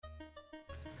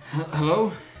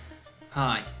Hello?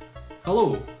 Hi.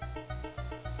 Hello.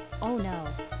 Oh no,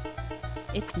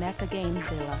 it's Mecha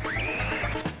Gamezilla.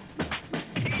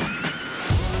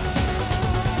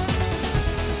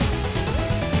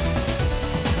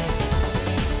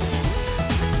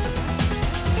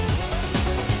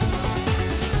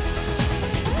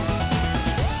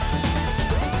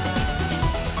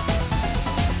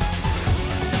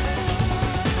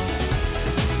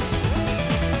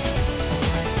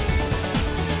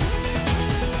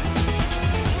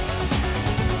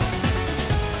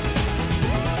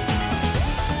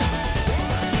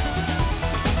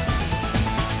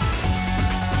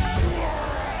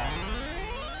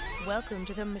 Welcome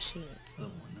to the machine.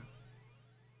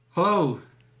 Hello,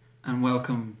 and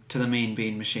welcome to the Mean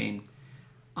Bean Machine.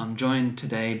 I'm joined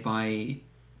today by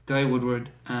Guy Woodward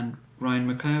and Ryan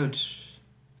McLeod.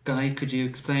 Guy, could you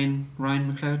explain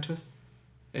Ryan McLeod to us?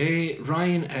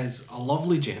 Ryan is a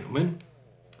lovely gentleman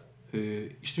who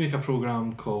used to make a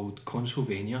programme called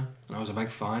Consolvania, and I was a big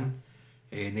fan.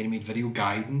 And then he made Video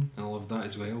Guiding, and I loved that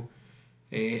as well.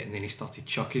 And then he started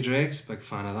Chucky Dregs, big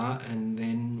fan of that. And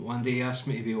then one day he asked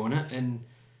me to be on it, and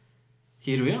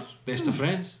here we are, best of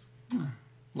friends.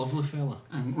 Lovely fella.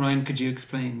 And Ryan, could you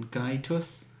explain Guy to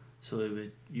us? So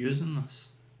we're using this.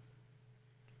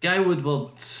 Guy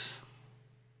Woodward.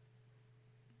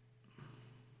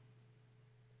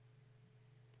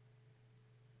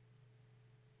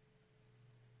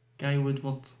 Guy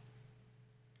Woodward.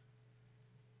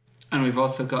 And we've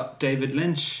also got David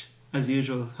Lynch, as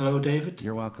usual. Hello, David.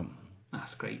 You're welcome.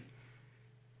 That's great.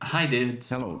 Hi, David.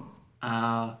 Hello.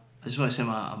 I just want to say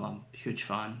I'm a huge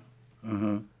fan.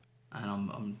 Mm-hmm. And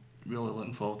I'm really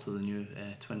looking forward to the new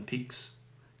Twin Peaks.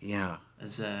 Yeah.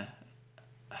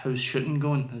 How's shooting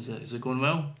going? Is it going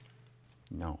well?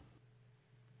 No.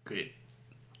 Great.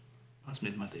 That's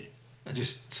made my day.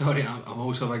 I'm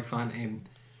also a big fan.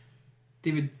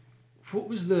 David, what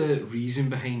was the reason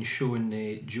behind showing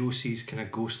Josie's kind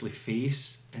of ghostly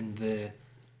face in the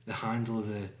handle of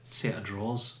the set of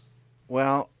drawers?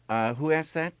 Well, who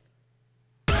asked that?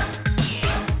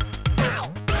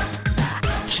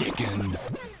 Chicken.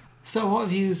 So what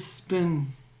have you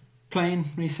been playing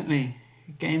recently?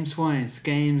 Games-wise?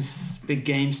 Games, big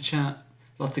games chat.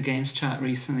 Lots of games chat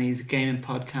recently. It's a gaming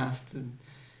podcast. And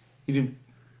you've been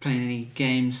playing any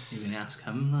games? You're going to ask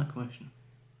him that question?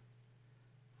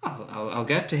 I'll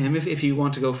get to him if you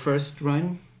want to go first,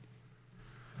 Ryan.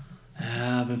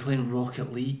 I've been playing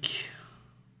Rocket League.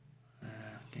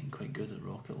 Getting quite good at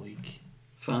Rocket League.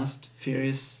 Fast,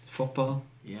 furious, football.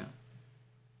 Yeah.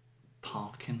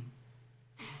 Parking.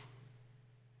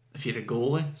 If you're a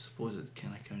goalie, I suppose it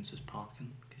kind of counts as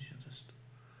parking because you're just.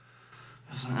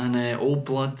 And Old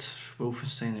Blood,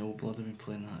 Wolfenstein: The Old Blood. I've been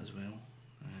playing that as well.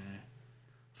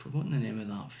 Forgotten the name of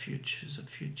that. Is it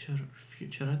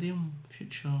Futuridium?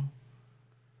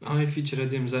 Aye,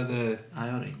 Futuridium, is that the... Aye,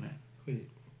 alright, mate. Wait.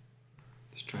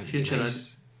 Just trying to be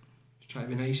nice. Just trying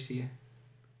to be nice to you.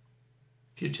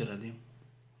 Futuridium.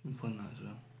 I've been playing that as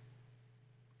well.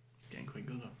 Getting quite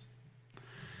good at it.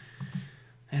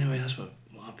 Anyway, that's what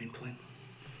I've been playing.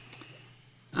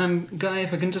 Guy,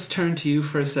 if I can just turn to you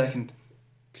for a second.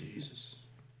 Jesus.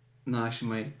 No,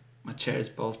 actually my chair is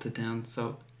bolted down,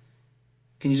 so...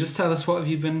 Can you just tell us what have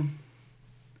you been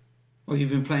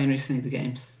playing recently, the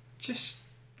games? Just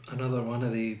another one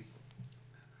of the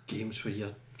games for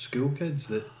your school kids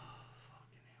that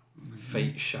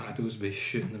fight shadows by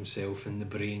shooting themselves in the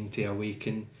brain to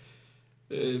awaken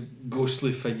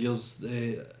ghostly figures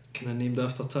kind of named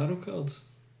after tarot cards.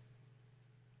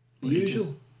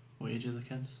 Usual. What age are the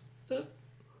kids? They're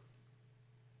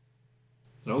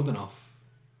old enough.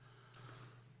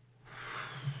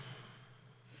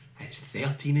 It's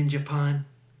 13 in Japan.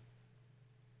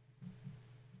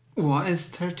 What is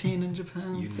 13 in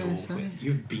Japan? You know it.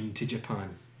 You've been to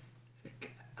Japan.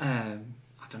 I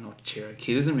don't know what you're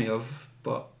accusing me of,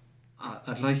 but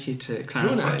I'd like you to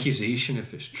clarify. Not an accusation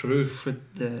if it's true. For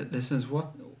the listeners,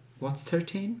 what's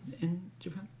 13 in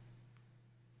Japan?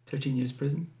 13 years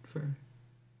prison for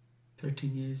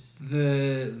 13 years.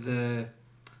 The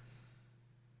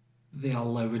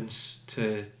allowance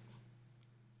to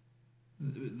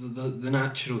the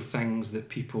natural things that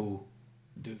people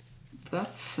do.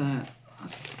 That's a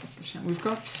shame. We've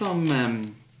got some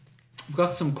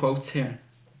quotes here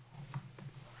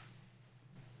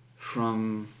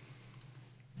from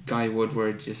Guy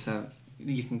Woodward.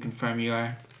 You can confirm you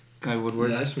are Guy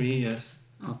Woodward. Yeah, that's me. Yes.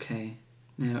 Okay.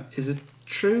 Now, is it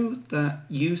true that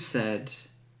you said,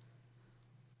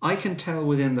 "I can tell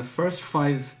within the first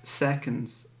 5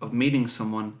 seconds of meeting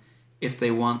someone if they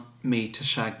want me to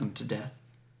shag them to death"?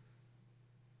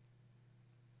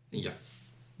 Yeah.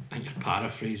 And you're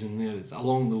paraphrasing there. It's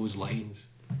along those lines.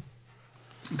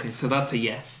 Okay, so that's a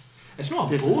yes. It's not a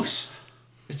This is- boast.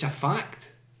 It's a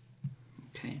fact.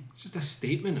 Okay. It's just a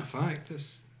statement of fact.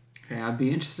 It's Okay, I'd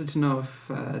be interested to know if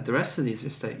the rest of these are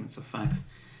statements of facts.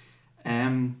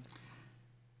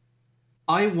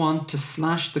 I want to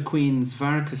slash the Queen's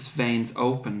varicose veins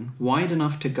open, wide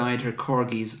enough to guide her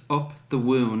corgis up the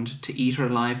wound to eat her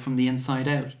alive from the inside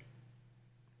out.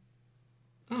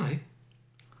 aye.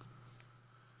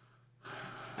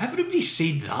 Everybody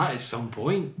said that at some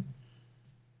point.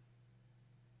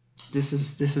 This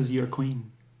is your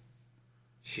Queen,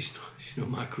 She's not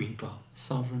my queen, pal.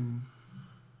 sovereign.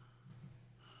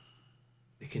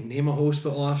 They can name a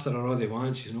hospital after her all they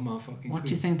want. She's not my fucking What queen.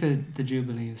 do you think the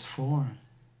Jubilee is for?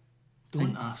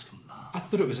 Don't ask him that. I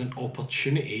thought it was an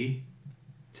opportunity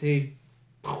to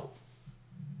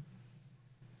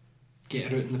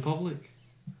get her out in the public.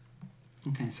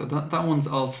 Okay, so that one's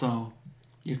also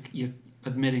you're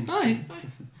admitting to. Aye.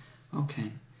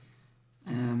 Okay.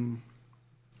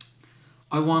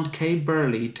 I want Kay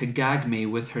Burley to gag me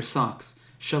with her socks,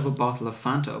 shove a bottle of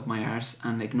Fanta up my arse,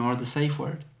 and ignore the safe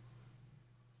word.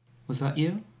 Was that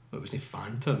you? It wasn't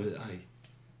Fanta, but aye,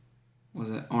 Was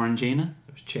it Orangina?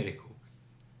 it was cherry coke.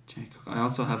 Check. I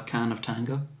also have Can of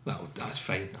Tango. That's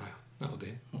fine. Aye, that'll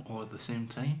do. All at the same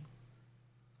time.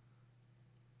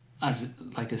 As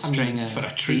like a string of for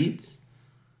a treat. beads.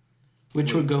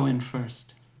 Which would go in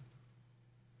first?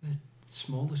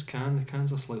 Smallest can. The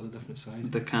cans are slightly different size.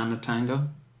 The Can of Tango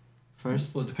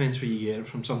first. Well, it depends where you get it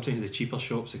from. Sometimes the cheaper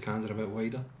shops, the cans are a bit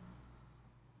wider.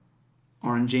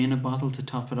 Orangina bottle to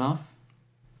top it off.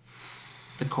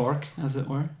 The cork, as it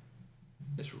were.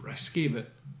 It's risky, but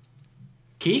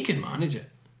Kay can manage it.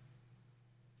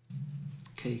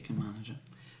 Okay, you can manage it.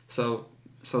 So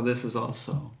this is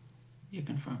also, you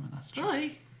confirm it, that's true.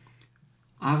 Aye.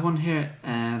 I have one here,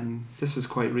 this is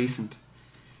quite recent.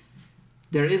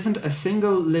 There isn't a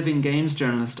single living games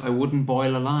journalist I wouldn't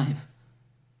boil alive.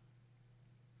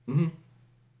 Mm-hmm.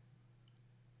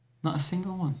 Not a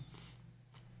single one.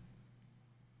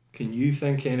 Can you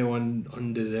think anyone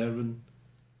undeserving?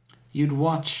 You'd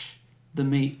watch the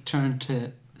meat turn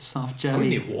to soft I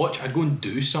jelly, wouldn't watch. I'd go and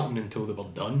do something until they were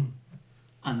done.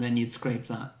 and then you'd scrape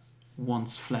that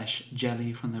once flesh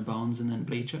jelly from their bones and then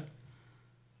bleach it.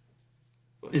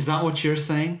 Is that what you're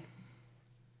saying?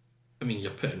 I mean,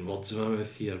 you're putting words in my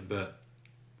mouth here, but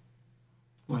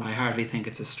Well, I hardly think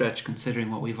it's a stretch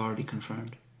considering what we've already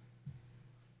confirmed.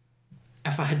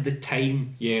 if I had the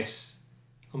time, yes.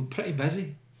 I'm pretty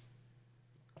busy.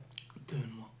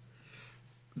 Doing what?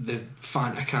 The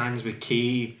Fanta cans with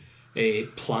Kay,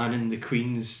 planning the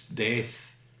Queen's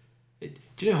death.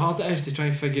 Do you know how hard it is to try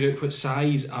and figure out what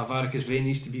size a varicose vein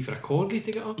needs to be for a corgi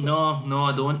to get up? No,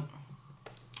 I don't.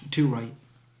 Too right.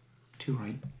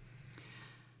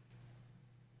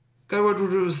 Godward,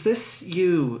 was this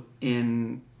you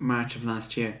in March of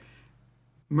last year?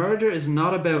 Murder is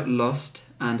not about lust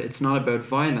and it's not about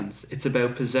violence. It's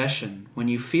about possession. When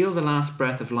you feel the last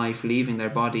breath of life leaving their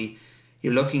body,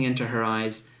 you're looking into her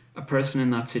eyes. A person in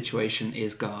that situation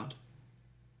is God.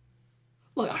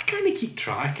 Look, I kind of keep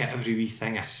track of every wee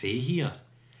thing I say here.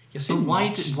 You're So saying why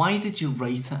lots. why did you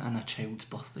write it in a child's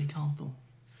birthday card though?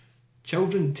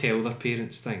 Children tell their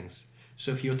parents things.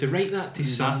 So if you were to write that to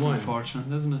That's someone...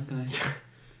 unfortunate, isn't it, guys?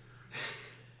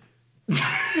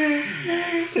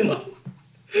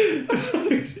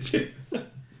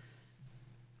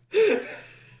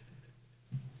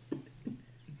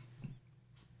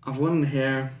 I've one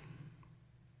here.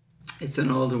 It's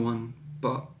an older one,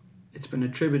 but it's been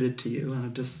attributed to you, and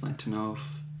I'd just like to know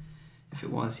if it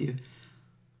was you.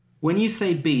 When you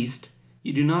say beast,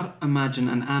 you do not imagine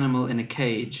an animal in a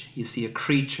cage. You see a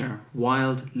creature,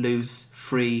 wild, loose,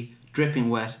 free, dripping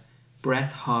wet,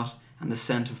 breath hot, and the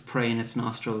scent of prey in its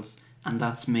nostrils, and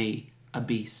that's me, a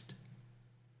beast.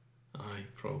 Aye,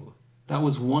 probably. That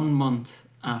was 1 month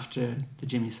after the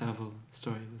Jimmy Savile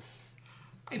story was...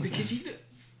 Aye, because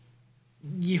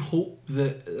you hope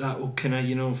that will kind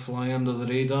of, fly under the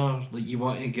radar. Like, you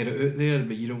want to get it out there,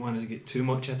 but you don't want it to get too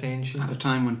much attention. At a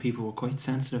time when people were quite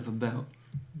sensitive about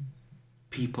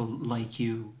people like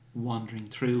you wandering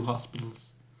through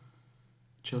hospitals,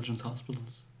 children's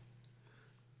hospitals,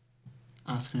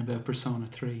 asking about Persona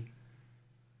 3,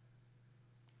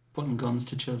 putting guns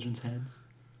to children's heads,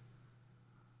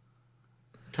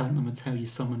 telling them it's how you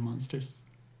summon monsters.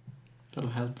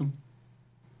 That'll help them.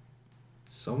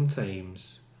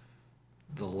 Sometimes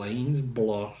the lines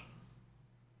blur.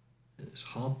 It's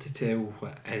hard to tell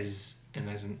what is and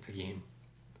isn't a game.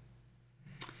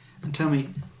 And tell me,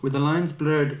 were the lines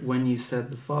blurred when you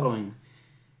said the following?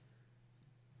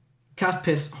 Cat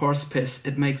piss, horse piss,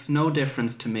 it makes no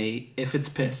difference to me. If it's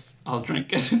piss, I'll drink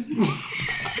it.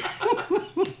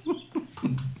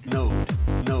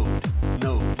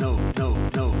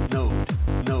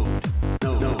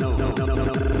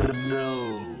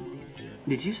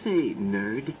 Did you say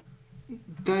nerd?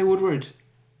 Guy Woodward.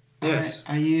 Yes.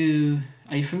 Are you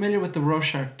familiar with the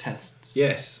Rorschach tests?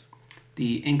 Yes.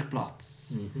 The ink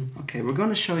blots. Mm-hmm. Okay, we're going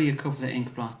to show you a couple of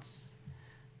ink blots,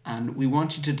 and we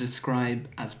want you to describe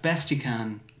as best you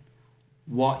can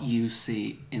what you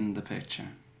see in the picture.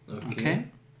 Okay?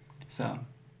 So,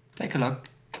 take a look.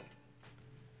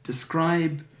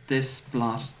 Describe this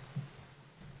blot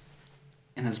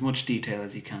in as much detail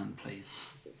as you can, please.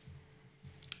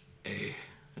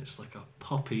 It's like a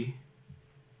puppy.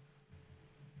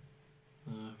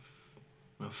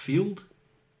 A field?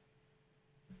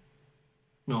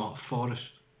 No, a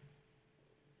forest.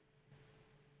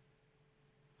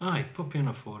 Aye, puppy in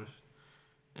a forest.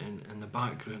 And in the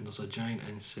background there's a giant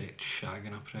insect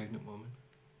shagging a pregnant woman.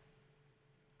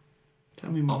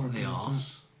 Tell me more Up the about that.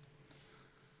 arse.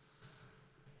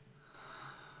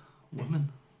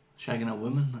 Woman. Shagging a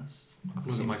woman, that's... I've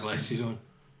got my glasses on.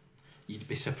 You'd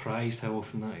be surprised how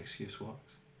often that excuse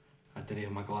works. I didn't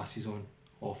have my glasses on.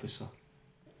 Officer.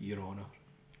 Your Honour.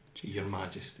 Your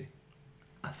Majesty.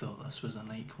 I thought this was a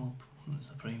nightclub when it was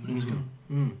the Prime Minister.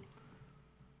 Mm.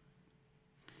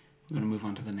 We're going to move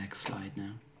on to the next slide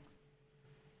now.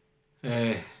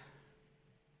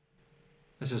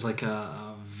 This is like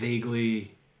a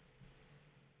vaguely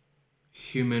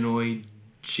humanoid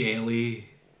jelly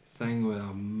thing with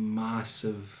a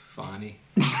massive fanny.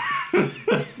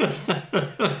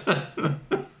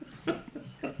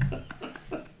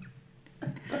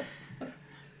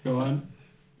 Go on.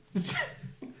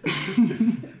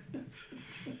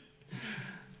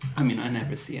 I mean, I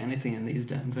never see anything in these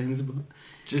damn things, but...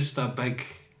 Just a big,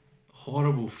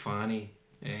 horrible fanny.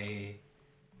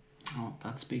 Oh,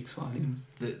 that speaks volumes.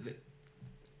 The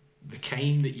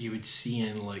kind that you would see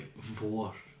in like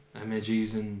Vor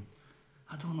images, and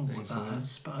I don't know what Things that like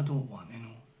is, but I don't want to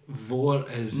know. Vor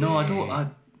is No, I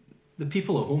don't. the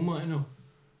people at home want to know.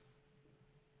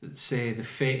 It's the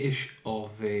fetish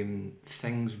of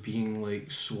things being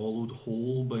like swallowed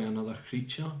whole by another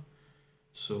creature.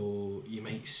 So you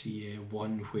might see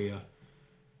one where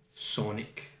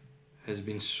Sonic has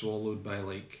been swallowed by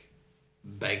like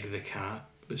Big the cat,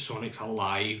 but Sonic's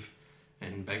alive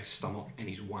in Big's stomach and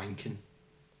he's wanking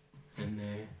in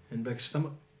Big's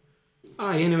stomach.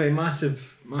 Anyway, massive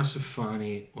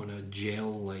fanny on a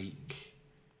gel-like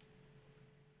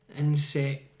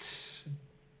insect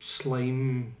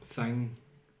slime thing,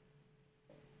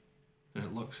 and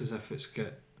it looks as if it's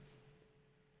got,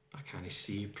 I can't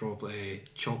see properly,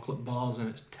 chocolate bars in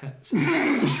its tits.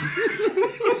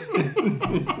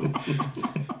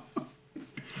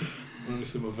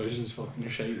 Honestly, my vision's fucking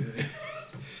shite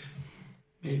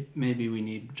there. Maybe we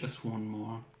need just one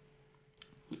more.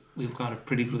 We've got a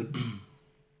pretty good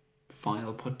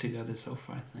file put together so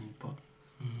far, I think, but...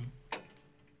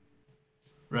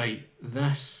 Right,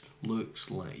 this looks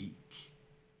like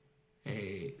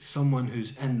someone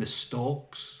who's in the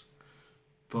stocks,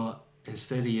 but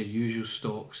instead of your usual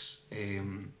stocks,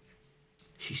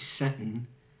 she's sitting,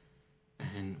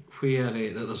 and where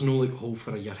there's no like hole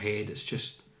for your head, it's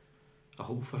just a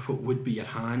hole for what would be your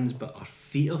hands, but her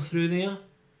feet are through there.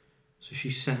 So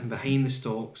she's sitting behind the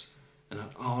stocks, and her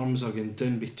arms are going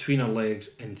down between her legs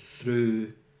and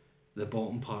through the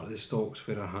bottom part of the stocks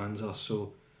where her hands are.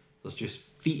 So there's just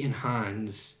feet and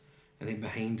hands, and then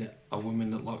behind it a woman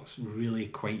that looks really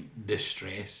quite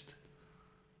distressed.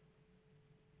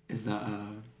 Is that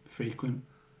a frequent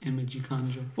image you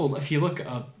conjure? Well, if you look at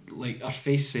her, like, her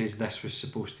face says this was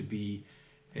supposed to be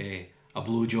a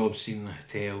blowjob scene in a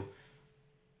hotel.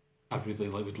 I really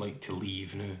would like to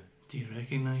leave now. Do you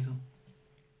recognise them?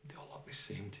 They all look the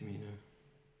same to me now.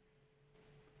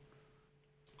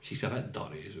 She's a bit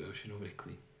dirty as well, she's not very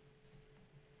clean.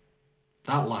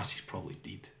 That lassie's probably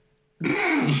dead.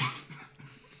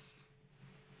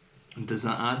 And does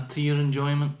that add to your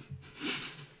enjoyment?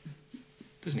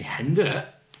 Doesn't hinder it.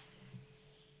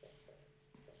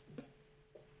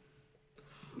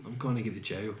 I'm going to get the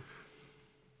jail.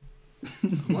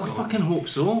 Well, I fucking hope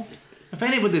so. If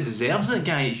anybody deserves it,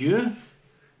 guy, it's you.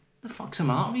 The fuck's the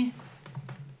matter with you?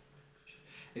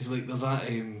 It's like there's that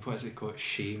what is it called?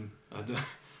 Shame. I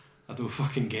don't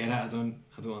fucking get it. I don't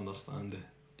understand it.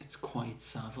 It's quite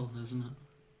Savile, isn't it?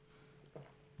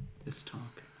 This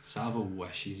talk. Savile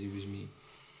wishes he was me.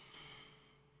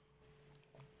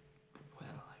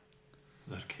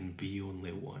 Well, There can be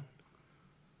only one.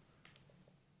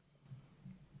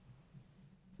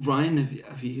 Ryan,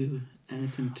 have you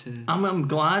Anything to... I'm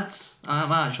glad.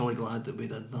 I'm actually glad that we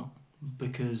did that,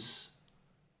 because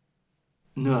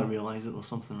now I realise that there's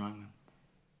something wrong with him.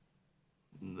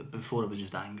 Before I was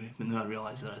just angry, but now I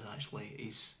realise there is actually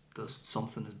there's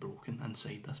something is broken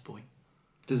inside this boy.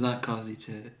 Does that cause you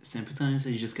to sympathise,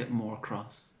 or you just get more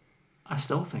cross? I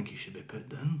still think he should be put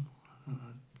down.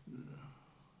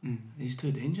 He's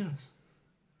too dangerous.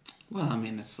 Well, I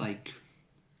mean, it's like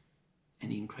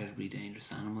any incredibly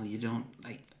dangerous animal. You don't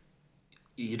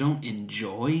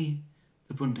enjoy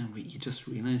the putting down, but you just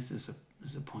realise there's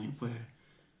a point where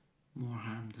more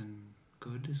harm than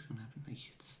good is going to happen. Like,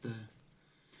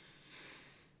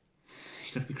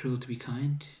 you got to be cruel to be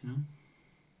kind, you know.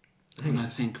 And I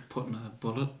think putting a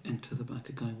bullet into the back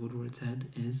of Guy Woodward's head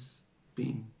is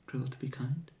being cruel to be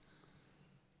kind.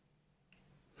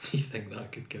 You think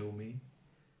that could kill me?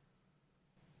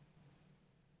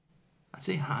 I'd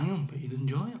say hang him, but you'd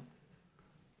enjoy it.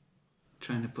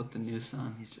 Trying to put the noose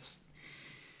on, he's just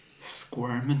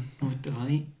squirming with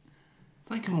delight.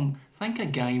 Think a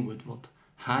Guy Woodward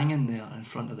hanging there in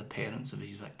front of the parents of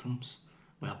his victims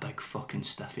with a big fucking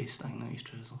stiffy sticking out his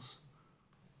trousers.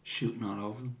 Shooting all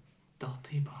over them.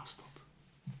 Dirty bastard.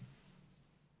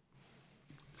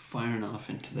 Firing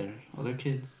off into their other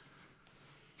kids.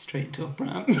 Straight into a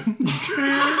pram.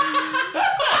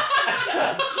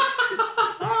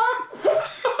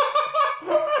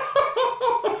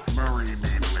 Marry me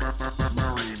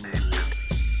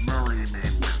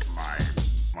with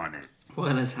my money.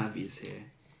 Well, let's have yous here.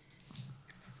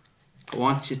 I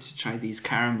want you to try these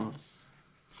caramels.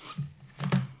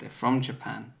 They're from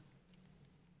Japan.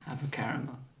 Have a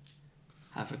caramel.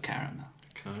 Have a caramel.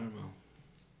 Caramel.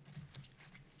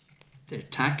 They're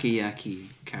takoyaki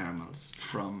caramels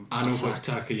from I know Osaka. what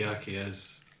takoyaki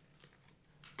is.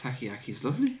 Takoyaki's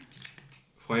lovely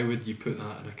Why would you put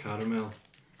that in a caramel?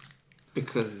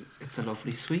 because it's a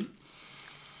lovely sweet.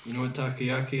 You know what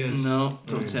takoyaki is? No,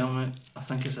 don't Right. tell me. I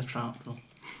think it's a trap though.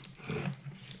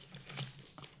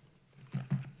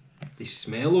 They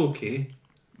smell okay.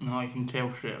 No, you can tell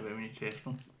straight away when you taste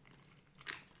them.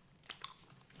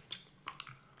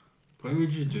 Why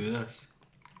would you do this?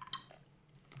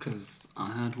 Because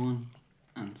I had one,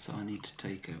 and so I need to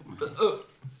take out one.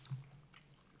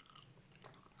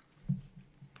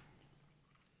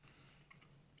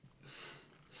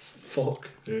 Fuck.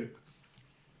 Right.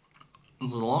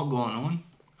 There's a lot going on.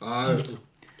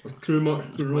 Too much to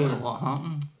Quite a ruin. lot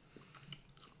happening.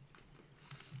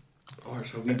 Oh,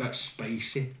 it's a wee bit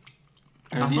spicy.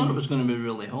 I thought it was going to be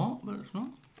really hot, but it's not.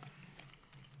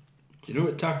 Do you know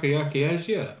what takoyaki is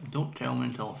yet? Don't tell me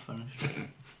until I've finished.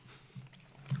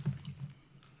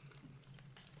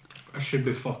 That should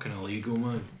be fucking illegal,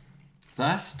 man.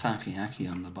 That's takoyaki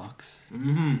on the box.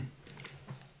 Mm-hmm.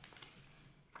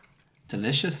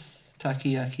 Delicious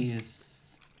takoyaki is.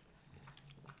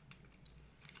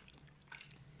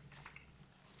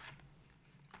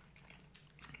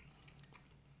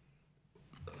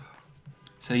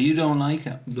 So you don't like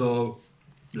it? No.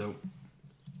 No.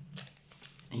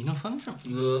 Are you not finished it?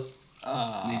 No.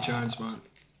 No chance, man.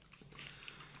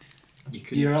 You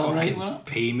couldn't You're all right fucking with it?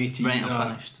 pay me to Right, eat I'm that.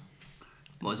 finished.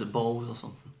 What is it, balls or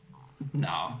something?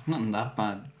 No, nothing that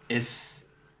bad. It's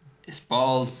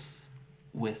balls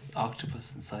with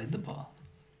octopus inside the balls,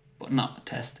 but not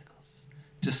testicles.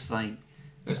 Just like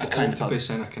It's a the kind of octopus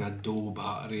in a kind of dough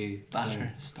battery batter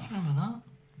thing. stuff. Remember that?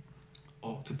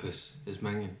 Octopus is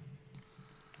minging.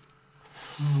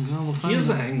 Oh God, we found Here's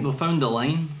the thing. We found the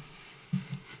line.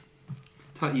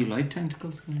 Thought you liked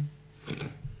tentacles, guy.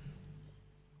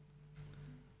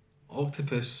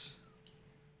 Octopus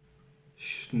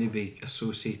shouldn't be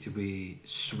associated with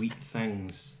sweet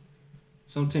things.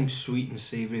 Sometimes sweet and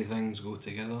savoury things go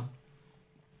together.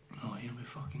 Oh, here we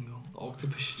fucking go.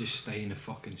 Octopus should just stay in the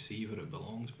fucking sea where it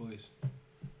belongs, boys.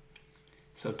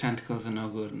 So tentacles are no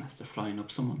good unless they're flying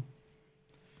up someone.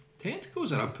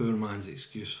 Tentacles are a poor man's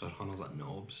excuse for hunters at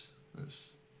knobs.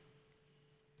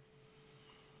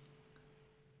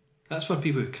 That's for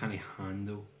people who can't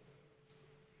handle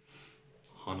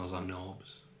hunters at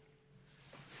knobs.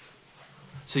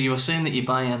 So you were saying that you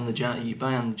buy in the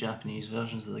Japanese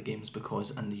versions of the games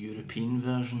because in the European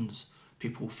versions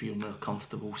people feel more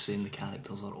comfortable saying the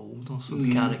characters are older. So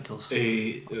the characters.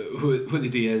 What they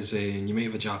do is you might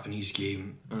have a Japanese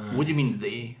game. What do you mean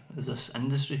they? Is this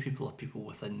industry people or people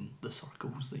within the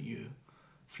circles that you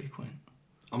frequent?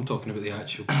 I'm talking about the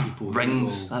actual people. who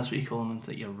Rings. will- That's what you call them.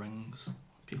 That your rings.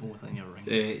 People within your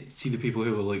rings. see the people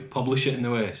who will like publish it in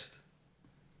the West.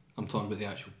 I'm talking about the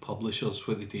actual publishers.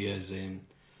 What they do is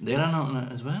They're in on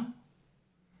it as well.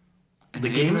 The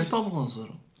Enablers? games publishers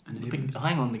are. Enablers.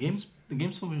 Hang on, the games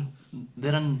publishers.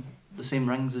 They're in the same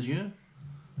rings as you.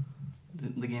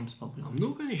 the game's public. I'm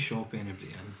not going to shop anybody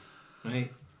in,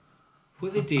 right?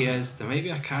 What they do is, there might be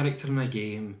a character in a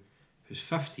game who's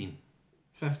 15,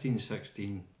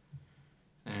 16,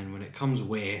 and when it comes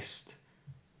west,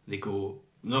 they go,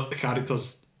 no, the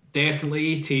character's definitely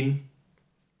 18,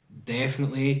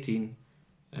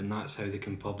 and that's how they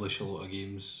can publish a lot of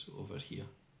games over here.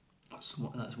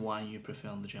 So that's why you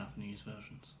prefer the Japanese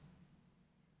versions.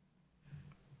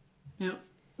 Now,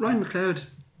 Ryan McLeod,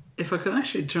 if I could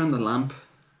actually turn the lamp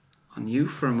on you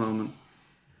for a moment,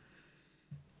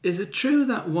 is it true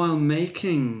that while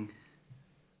making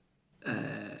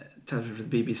television for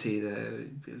the BBC, the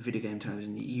video game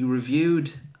television, you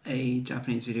reviewed a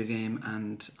Japanese video game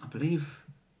and I believe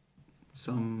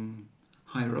some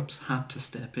higher-ups had to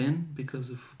step in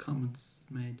because of comments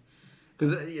made?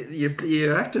 Because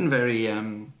you're acting very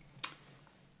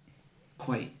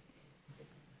quite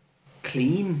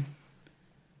clean,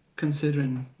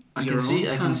 considering I your can see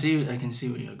own I past. can see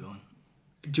where you're going.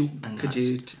 Could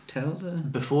you tell the?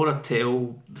 Before I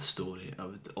tell the story, I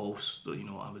would also,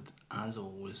 I would, as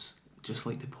always, just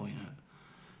like to point out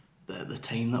that at the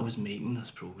time that I was making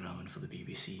this programming for the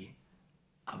BBC,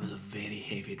 I was a very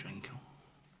heavy drinker.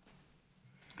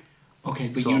 Okay,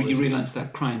 but So you obviously- realise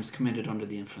that crimes committed under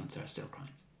the influence are still crimes.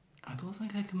 I don't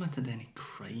think I committed any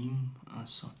crime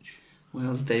as such.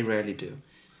 Well, they rarely do.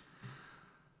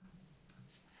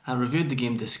 I reviewed the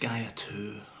game Disgaea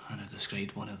 2 and I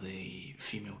described one of the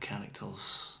female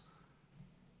characters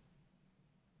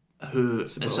who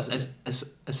Supposedly.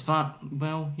 is fat.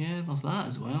 Well, yeah, there's that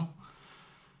as well.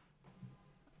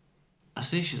 I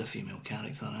say she's a female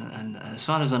character, and as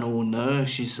far as I know now,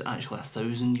 she's actually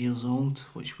 1,000 years old,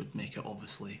 which would make it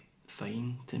obviously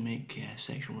fine to make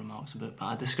sexual remarks about. But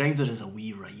I described her as a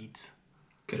wee ride.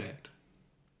 Correct.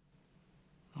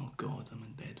 Oh God, I'm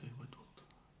in bed with Woodward.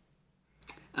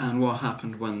 And what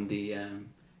happened when the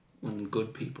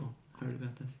good people heard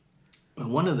about this? Well,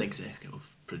 one of the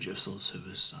executive producers, who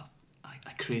was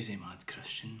a crazy mad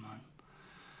Christian man,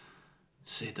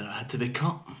 said that it had to be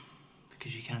cut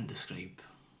because you can't describe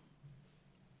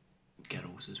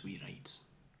girls as wee rides.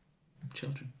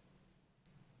 Children.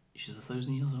 She's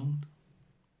 1,000 years old.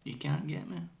 You can't get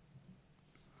me.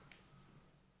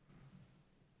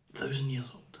 1,000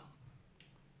 years old.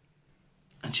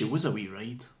 And she was a wee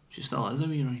ride. She still is a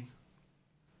wee ride.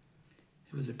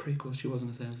 It was a prequel. She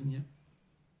wasn't 1,000 yet.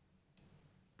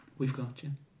 We've got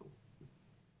you.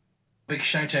 Big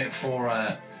shout out for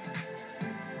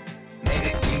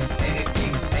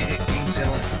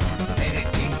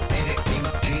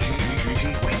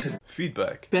Weapon.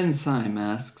 Feedback. Ben Syme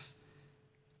asks,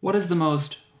 what is the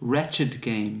most wretched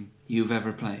game you've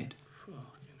ever played? Fucking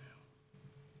hell.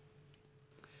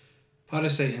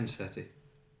 Parasite in City.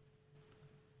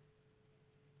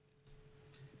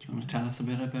 Do you want to tell us a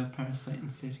bit about Parasite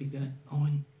and City, guy?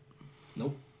 Owen.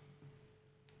 Nope.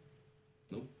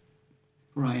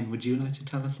 Ryan, would you like to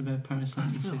tell us about Parasite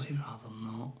and I'd City? really rather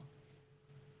not.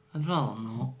 I'd rather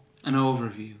not. An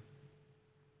overview.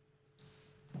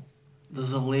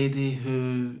 There's a lady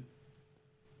who...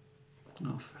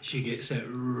 Oh, She gets it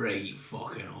right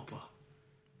fucking up her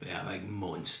by a big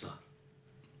monster.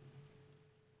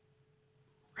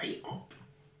 Right up.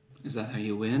 is that how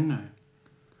you win, or?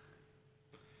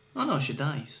 Oh no, she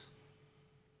dies.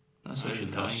 That's how she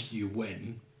And dies. thus you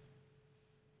win.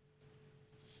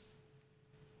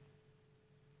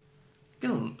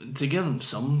 To give them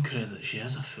some credit, she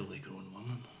is a fully grown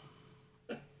woman.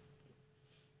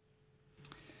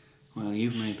 Well,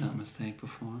 you've made that mistake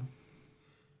before.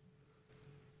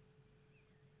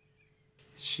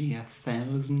 Is she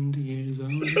 1,000 years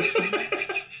old?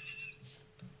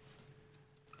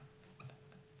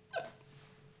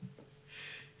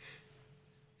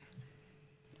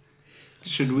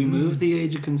 Should we move the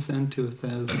age of consent to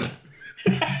 1,000?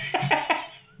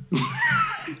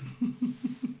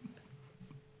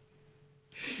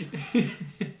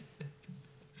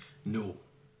 No.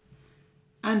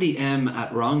 Andy M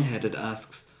at Wrongheaded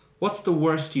asks, what's the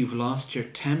worst you've lost your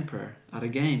temper at a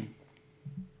game?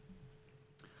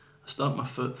 I stuck my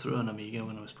foot through an Amiga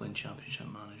when I was playing Championship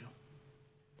Manager.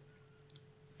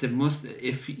 There must,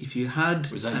 if you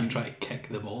had... Was that you trying to kick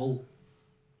the ball?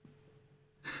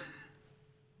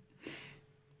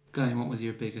 Guy, what was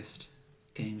your biggest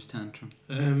games tantrum?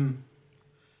 I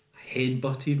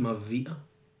headbutted my Vita.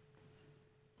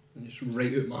 And just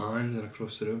right out my hands and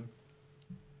across the room.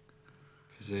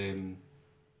 Because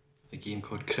a game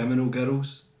called Criminal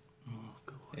Girls. Oh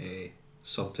God.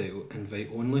 Subtitle Invite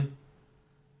Only.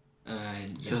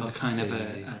 And So you it's have kind to, of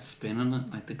a spin on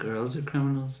it, like the girls are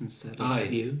criminals instead of Aye.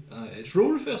 you. It's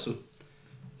role reversal.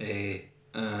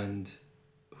 And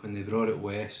when they brought it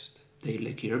west, They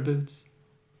lick your boots.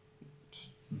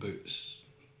 Boots.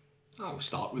 I'll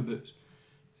start with Boots.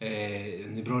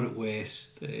 And they brought it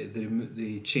west.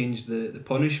 They changed the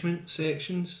punishment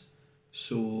sections,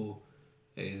 so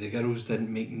the girls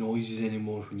didn't make noises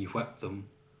anymore when you whipped them,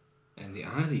 and they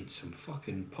added some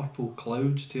fucking purple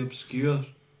clouds to obscure.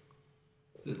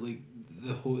 That like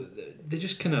the whole they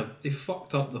just kind of they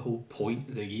fucked up the whole point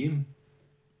of the game,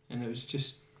 and it was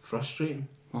just frustrating.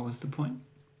 What was the point?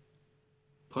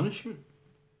 Punishment.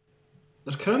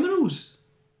 They're criminals.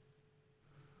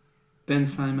 Ben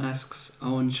Syme asks,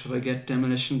 Owen, should I get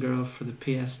Demolition Girl for the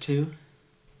PS2?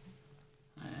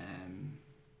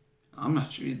 I'm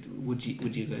not sure. Would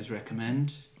you guys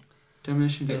recommend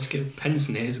Demolition Girl? Let's get pince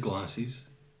nez glasses.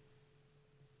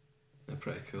 They're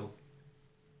pretty cool.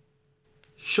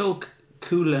 Shulk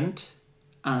Coolant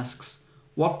asks,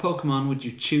 what Pokemon would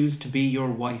you choose to be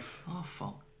your wife? Oh,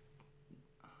 fuck.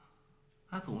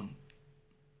 I don't.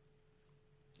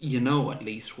 You know at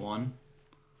least one.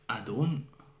 I don't.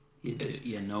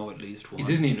 You know at least one. He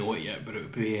doesn't know it yet, but it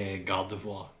would be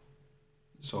Gardevoir.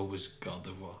 It's always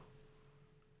Gardevoir.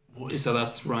 So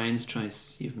that's Ryan's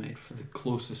choice you've made It's for the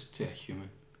closest to a human.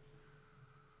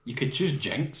 You could choose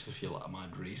Jinx if you're like a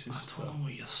mad racist. I don't know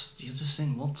what you're just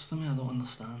saying words to me. I don't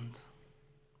understand.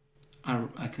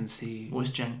 I can see.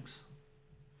 What's Jinx?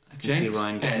 I can see Jinx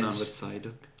Ryan getting on is- with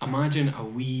Psyduck. Imagine a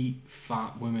wee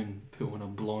fat woman put on a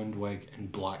blonde wig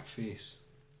and blackface.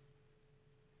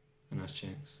 And that's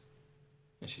Jinx.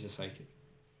 And she's a psychic.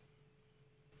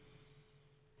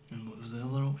 And what was the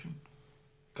other option?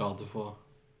 Gardevoir.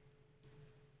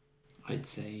 I'd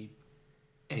say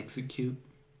Execute.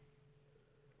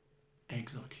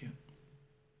 Eggs are cute.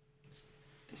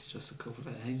 It's just a couple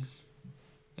of eggs.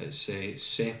 It's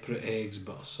separate eggs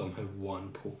but somehow one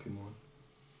Pokemon.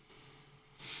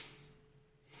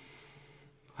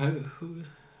 How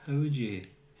would you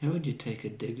How would you take a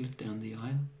Diglett down the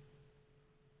aisle?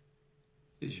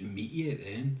 just meet you at the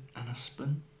end? And a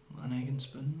spin. An egg and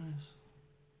spin race.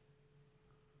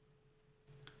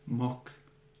 Muck.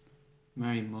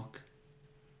 Marry Muck.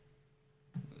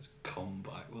 Let's come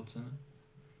backwards, innit?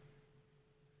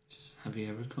 Have you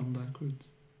ever come backwards?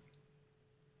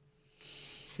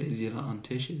 Saves you a lot on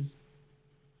tissues.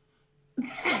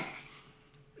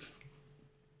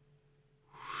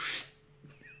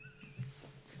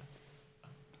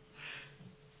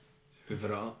 Hoover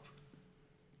it up.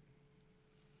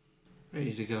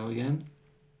 Ready to go again?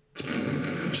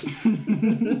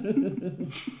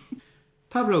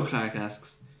 Pablo Clark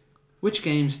asks, which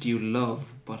games do you love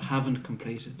but haven't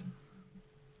completed?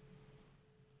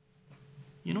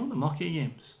 You know the Mucky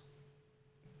games?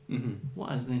 Mm-hmm.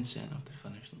 What is the incentive to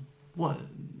finish them? What?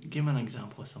 Give me an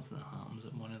example of something that happens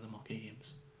at one of the Mucky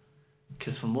games.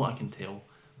 Because from what I can tell,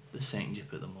 the second you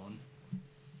put them on,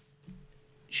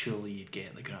 surely you'd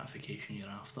get the gratification you're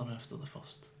after the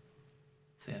first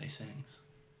 30 seconds.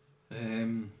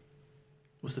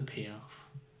 What's the payoff?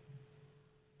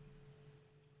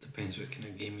 Depends what kind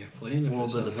of game you're playing. If What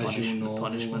it's about a the visual punishment, novel,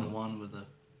 punishment one with the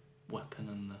whipping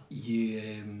and the...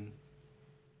 you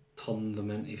turn them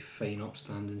into fine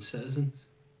upstanding citizens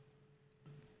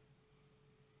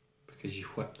because you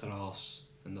whip their arse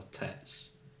and their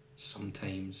tits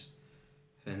sometimes,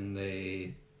 and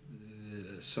they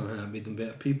somehow that made them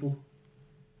better people.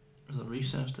 Is there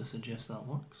research to suggest that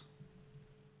works?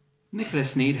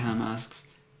 Nicholas Needham asks,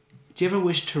 do you ever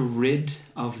wish to rid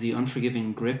of the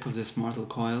unforgiving grip of this mortal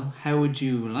coil? How would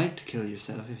you like to kill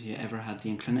yourself if you ever had the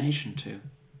inclination to?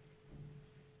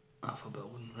 Off a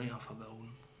building, right off a building.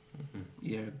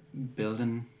 You're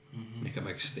building. Make a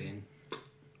big stain.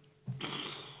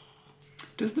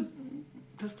 Does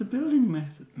the building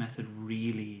method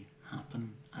really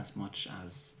happen as much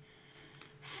as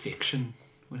fiction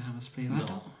would have us believe?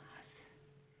 No.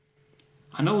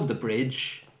 I know the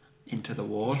bridge into the The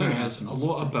water. thing is, a happens.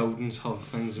 lot of buildings have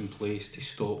things in place to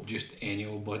stop just any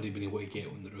old body being able to get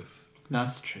on the roof.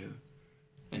 That's true.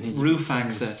 And then Roof you've got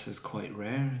things- access is quite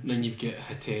rare. Then you've got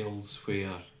hotels where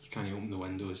you can't open the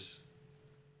windows.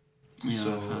 Yeah,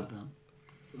 So- I've had that.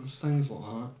 There's things like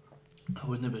that. I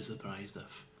wouldn't be surprised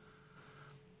if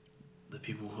the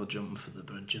people who are jumping for the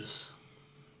bridges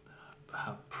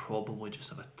have probably just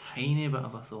have a tiny bit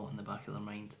of a thought in the back of their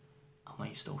mind, I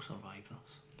might still survive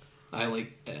this. I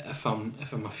like if I'm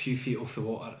a few feet off the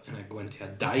water and I go into a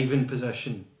diving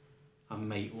position, I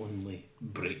might only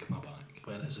break my back.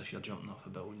 Whereas if you're jumping off a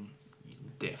building, you're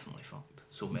definitely fucked.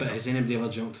 So But maybe has anybody ever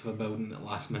jumped off a building at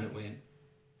last minute went,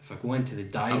 if I go into the a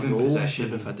diving roll, position,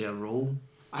 maybe if I do a roll,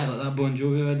 I like that Bon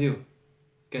Jovi video.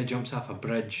 Guy jumps off a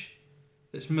bridge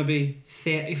that's maybe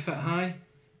 30 foot high,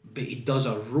 but he does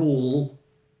a roll,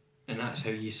 and that's how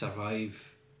you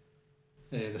survive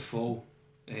the fall.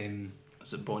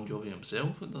 Is it Bon Jovi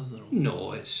himself that does the role?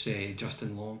 No, it's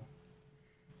Justin Long.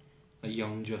 A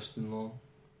young Justin Long.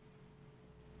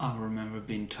 I remember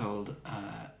being told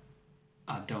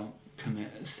I don't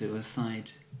commit a suicide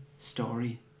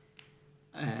story.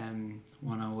 When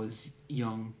I was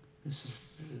young, this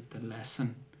was the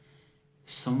lesson.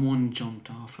 Someone jumped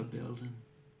off a building,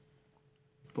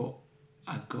 but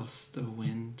a gust of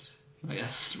wind, like a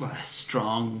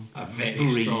strong A very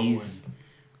breeze, strong wind.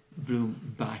 blew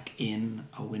back in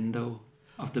a window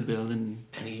of the building,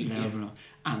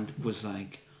 and was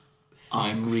like,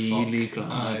 I'm Thank really fuck.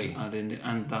 glad Aye. I didn't.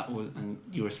 And that was, and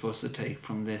you were supposed to take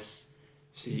from this.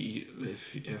 See,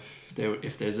 if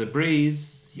there's a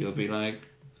breeze, you'll be like,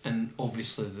 And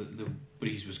obviously the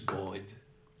breeze was God.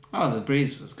 oh, the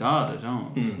breeze was God. I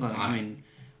don't. I aye. mean,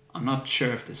 I'm not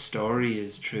sure if the story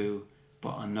is true,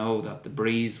 but I know that the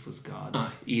breeze was God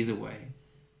Aye. either way,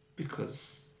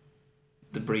 because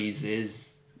the breeze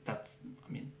is that.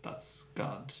 I mean, that's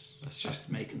God. That's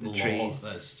just making the law. trees.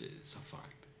 It's a fact.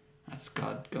 That's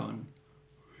God going.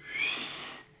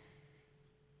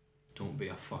 Don't be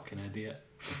a fucking idiot.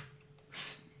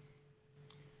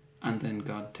 And then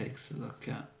God takes a look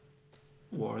at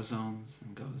war zones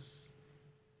and goes,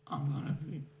 I'll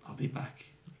be back.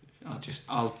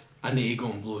 I'll I need to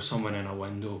go and blow someone in a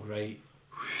window, right?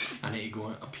 I need to go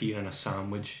and appear in a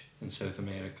sandwich in South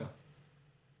America.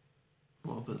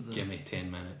 What about the Give me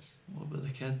 10 minutes. What about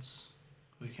the kids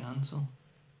with cancer?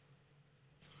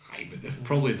 Aye, but they've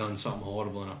probably done something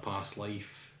horrible in a past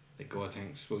life that God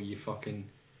thinks, well, you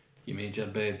made your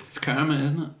bed. It's karma,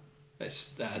 isn't it?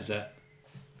 That is it.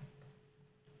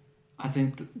 I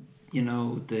think that,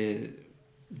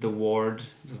 the ward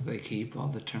that they keep all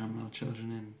the terminal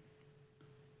children in,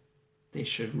 they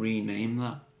should rename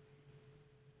that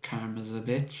Karma's a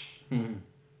Bitch. Hmm.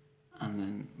 And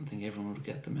then I think everyone would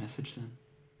get the message then.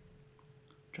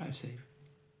 Drive safe.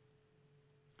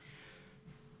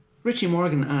 Richie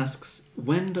Morgan asks,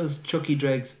 when does Chucky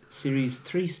Dregs Series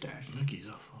 3 start? Who gives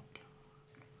a fuck?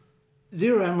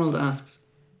 Zero Emerald asks,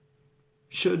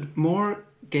 should more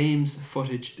games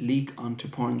footage leak onto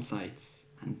porn sites,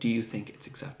 and do you think it's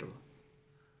acceptable?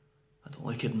 I don't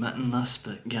like admitting this,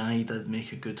 but Guy did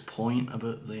make a good point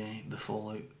about the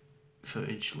Fallout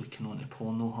footage leaking onto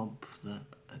Pornhub, that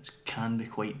it can be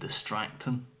quite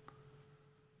distracting.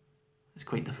 It's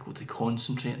quite difficult to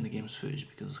concentrate on the game's footage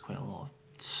because there's quite a lot of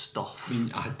stuff I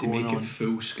mean, I had to going make on. it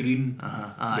full screen.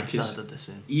 Aye, so I because did the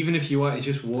same. even if you want to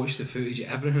just watch the footage,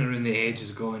 everything around the edge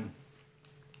is going,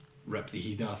 rip the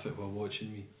heat off it while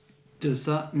watching me. Does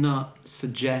that not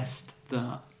suggest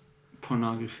that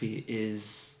pornography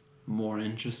is more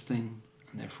interesting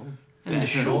and therefore In the better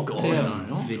short than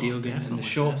term, video games? In the definitely,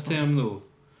 short definitely. term though,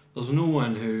 there's no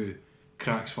one who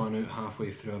cracks one out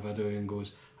halfway through a video and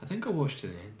goes, I think I'll watch to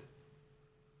the end.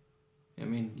 I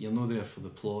mean, you're not there for the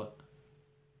plot.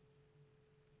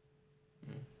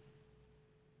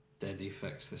 Did he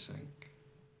fix the sink?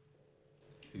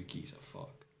 Who gives a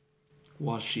fuck?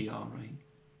 Was she alright?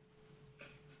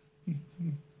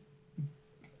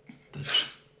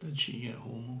 Did she get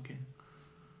home okay?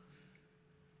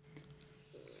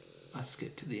 I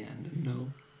skipped to the end and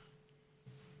no.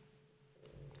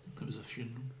 There was a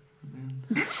funeral at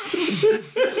the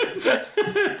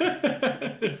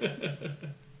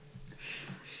end.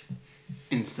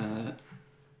 Instead of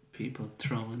people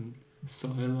throwing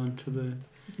soil onto the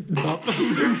top,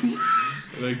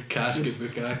 Like casket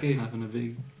bukkake. having a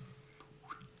big.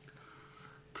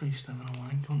 Priest having a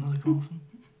wank onto the coffin.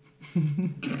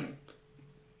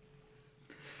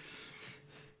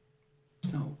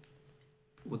 So,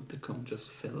 would the cum just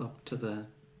fill up to the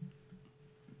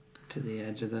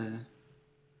edge of the,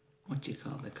 what do you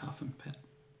call the coffin pit?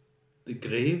 The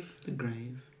grave? The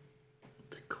grave.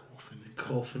 The coffin. The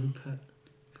coffin pit.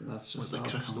 So that's With just the all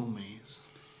crystal cum. maze.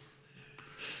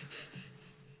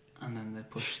 And then they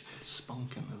push,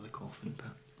 Spunk into the coffin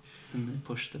pit.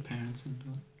 the parents into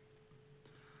it.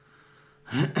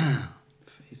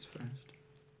 Face first.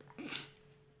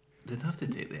 They'd have to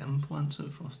take the implants out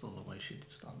first, otherwise she'd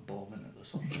start bobbing at the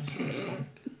surface of the spunk.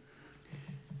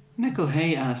 Nickel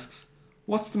Hay asks,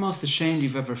 what's the most ashamed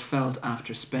you've ever felt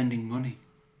after spending money?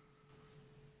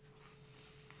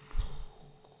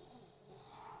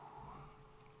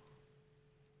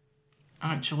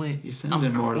 Actually, You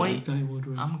sounded more quite, like I would.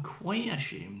 Really. I'm quite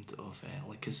ashamed of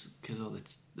because of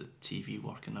the TV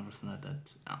work and everything I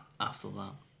did after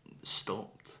that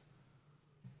stopped.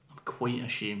 I'm quite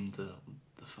ashamed of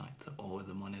the fact that all of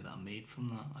the money that I made from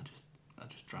that, I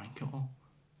just drank it all.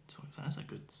 So that's a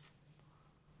good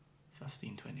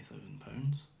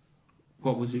 £15,000-20,000.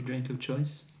 What was your drink of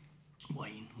choice?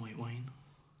 Wine, white wine.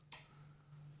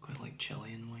 Quite like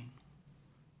Chilean wine.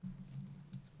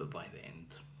 but by the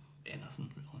end, anything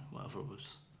really, whatever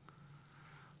was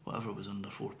under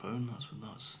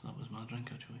 £4. That was my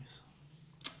drink of choice.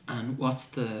 And what's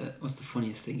the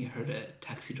funniest thing you heard a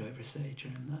taxi driver say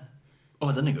during that? Oh,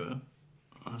 I didn't go.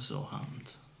 That's all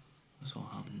happened.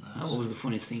 There. What was the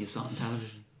funniest thing you saw on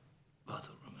television? I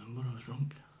don't remember. I was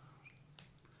drunk.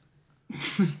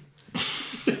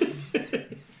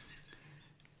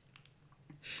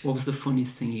 What was the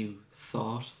funniest thing you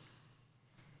thought?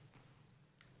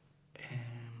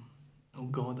 Oh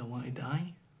God, I want to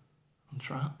die. I'm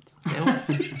trapped.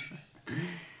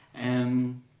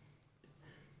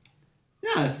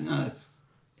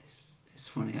 It's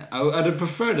funny. I'd have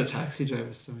preferred a taxi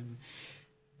driver story.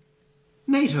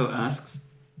 NATO asks,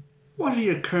 what are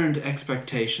your current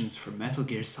expectations for Metal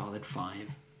Gear Solid 5?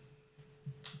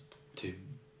 To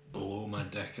blow my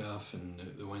dick off and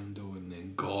out the window, and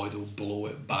then God will blow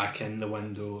it back in the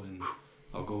window, and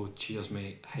I'll go, cheers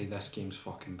mate, hey, this game's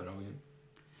fucking brilliant.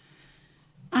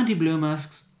 Andy Bloom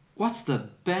asks, what's the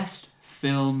best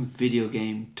film video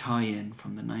game tie-in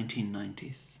from the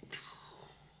 1990s?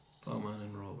 Batman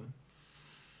and Robin.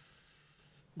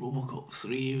 Robocop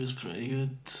 3 was pretty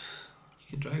good. You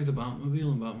could drive the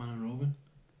Batmobile in Batman and Robin.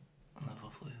 I never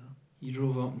played that. You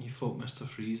drove up and you fought Mr.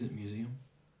 Freeze at the museum.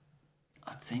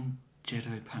 I think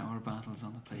Jedi Power Battles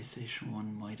on the PlayStation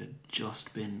 1 might have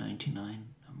just been 99.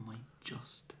 I might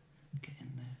just get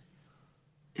in there.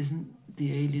 Isn't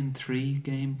the Alien 3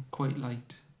 game quite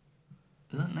light?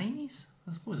 Is that 90s?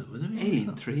 I suppose it would have been.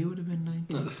 Alien 3 would have been 90s.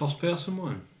 Not the first person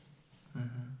one.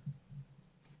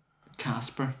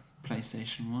 Casper,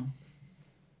 PlayStation 1.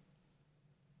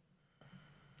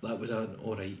 That was an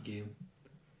alright game.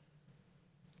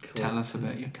 Tell us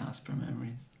about your Casper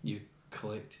memories. You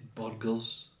collected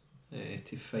burgers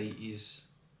to fight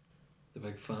the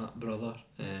big fat brother,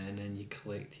 and then you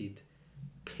collected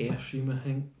perfume, I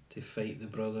think, to fight the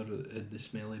brother who had the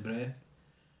smelly breath.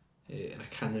 And I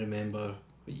can't remember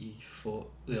what you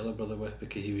fought the other brother with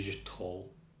because he was just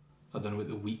tall. I don't know what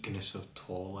the weakness of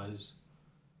tall is.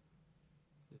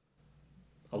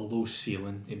 A low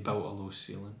ceiling. He built a low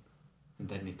ceiling and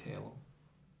didn't tell him.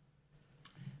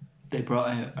 They brought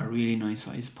out a really nice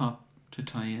ice pop to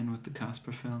tie in with the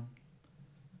Casper film.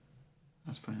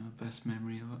 That's probably my best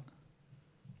memory of it.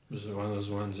 This is one of those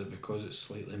ones that because it's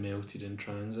slightly melted in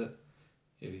transit,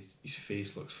 his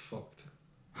face looks fucked.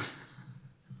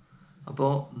 I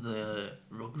bought the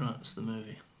Rugrats, the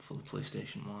movie, for the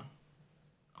PlayStation 1.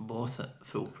 I bought it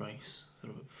full price for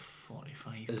about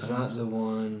 £45. Is that the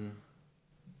one?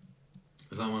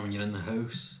 Is that one when you're in the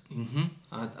house? Mm-hmm.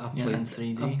 I Yeah, played in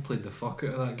 3D. I played the fuck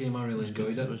out of that game. I really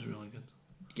enjoyed it. It was really good.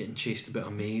 Getting chased about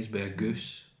a maze by a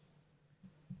goose.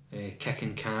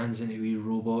 Kicking cans into wee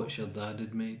robots your dad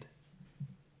had made.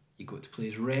 You got to play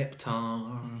as Reptar.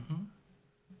 Mm-hmm.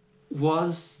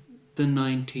 Was the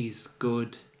 90s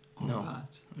good or No. bad?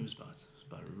 It was bad. It was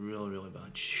bad. Really, really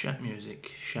bad. Shit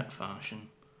music, shit fashion.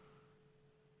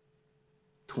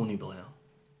 Tony Blair.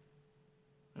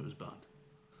 It was bad.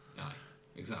 Aye,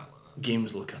 exactly that.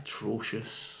 Games look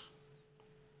atrocious.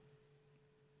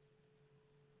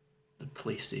 The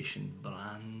PlayStation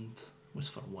brand was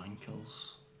for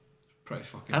wankers. Pretty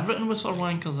fucking. Everything was for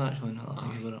wankers, actually, now that I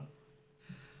think about it.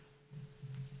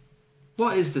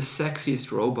 What is the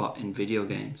sexiest robot in video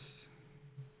games?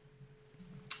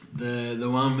 The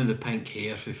one with the pink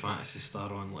hair for Fantasy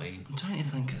Star Online. I'm trying to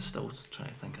think, of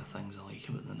things I like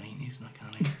about the 90s, and I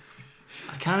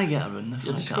can't get around the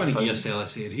You're fact just that going to I give yourself a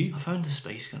series. I found the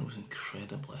Spice Girls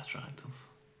incredibly attractive.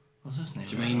 There's just never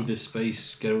Do you mind the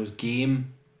Spice Girls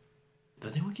game?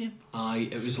 video game? Aye,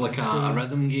 it was like a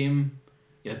rhythm game.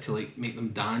 You had to like make them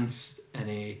dance,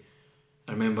 and I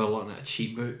remember looking at a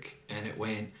cheat book, and it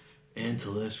went,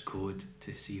 enter this code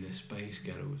to see the Spice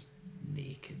Girls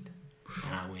naked.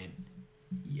 And I went,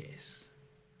 yes.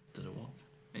 Did it work?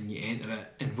 And you enter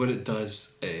it, and what it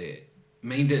does,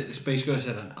 mind that the Spice Girls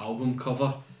had an album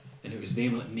cover, and it was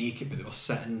them like naked, but they were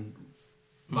sitting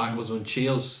backwards on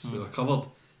chairs, so they were covered.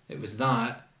 It was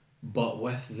that, but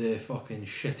with the fucking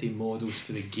shitty models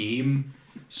for the game.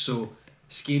 So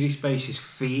Scary Spice's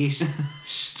face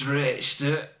stretched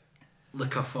out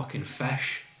like a fucking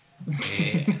fish.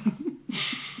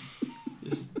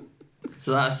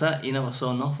 So that's it? You never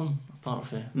saw nothing apart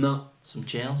from No. some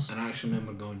chairs? And I actually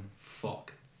remember going,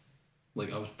 fuck.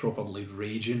 Like I was probably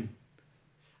raging.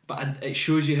 But it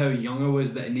shows you how young I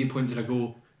was that at no point did I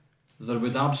go, there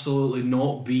would absolutely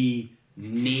not be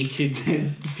naked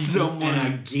someone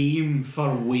in a game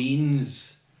for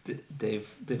Wayne's.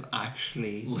 They've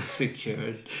actually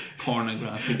secured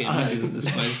pornographic images of the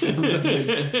Spice Girls.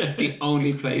 The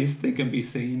only place they can be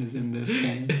seen is in this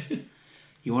game.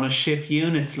 You want to shift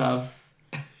units, love?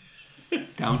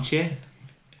 Don't you?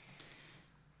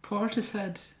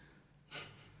 Portishead.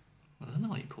 I don't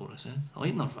like Portishead. I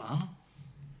like Nirvana.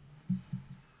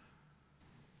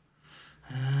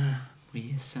 Were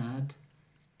you sad?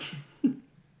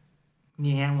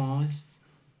 Yeah, I was.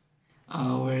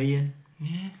 Oh, were you?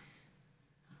 Yeah.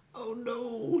 Oh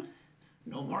no.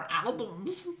 No more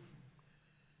albums.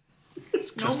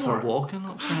 It's Christopher Walken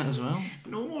upset as well.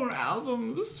 No more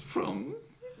albums from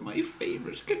my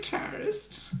favourite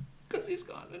guitarist. Because he's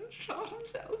gone and shot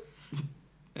himself.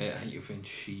 I think you'll find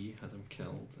She had him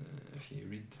killed if you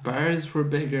read. Bars were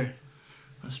bigger.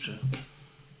 That's true.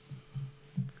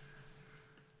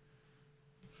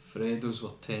 Freddos were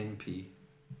 10p.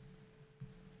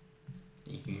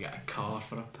 You can get a car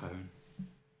for £1.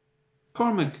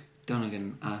 Cormac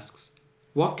Donegan asks,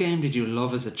 what game did you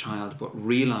love as a child but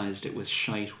realised it was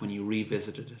shite when you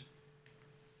revisited it?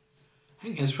 I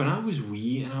think it's when I was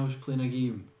wee and I was playing a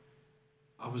game,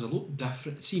 I was a lot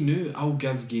different. See, now I'll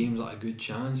give games like a good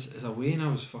chance. As a Wayne,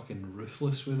 I was fucking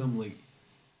ruthless with them. Like,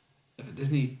 if it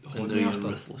doesn't And hold now me you're after...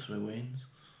 ruthless with Wayne's.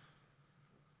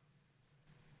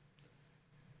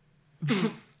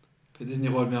 If it doesn't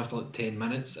hold me after like 10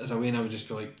 minutes, as a Wayne, I would just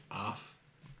be like, off.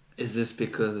 Is this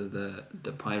because of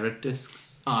the pirate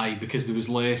discs? Aye, because there was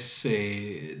less, there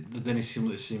didn't seem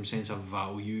like the same sense of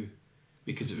value,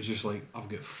 because it was just like, I've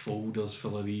got folders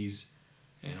full of these,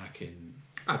 and I can...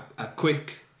 A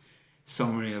quick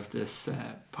summary of this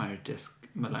pirate disc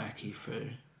malarkey for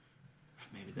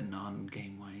maybe the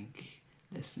non-game wank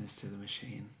listeners to the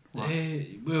machine.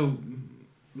 Well,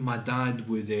 my dad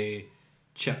would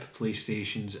chip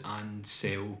PlayStations and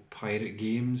sell pirate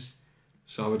games,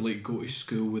 so I would like go to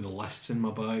school with the lists in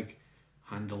my bag,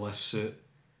 hand the lists out,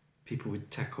 people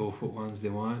would tick off what ones they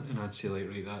want, and I'd say like,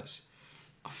 right, that's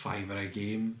a £5 a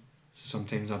game. So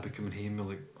sometimes I'd be coming home with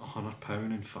like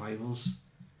 £100 in fivers,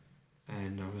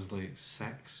 and I was like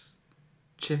 6.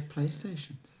 Chip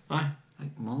PlayStations. Aye.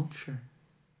 Like Mulcher.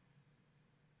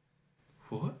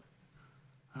 What?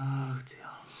 Oh dear.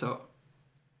 So,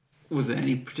 was there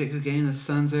any particular game that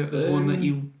stands out as one that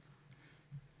you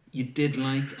did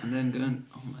like and then going,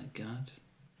 oh my god?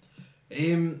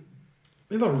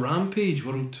 Remember Rampage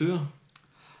World Tour?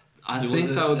 I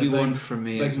think that would be one for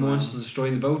me Big as well. monsters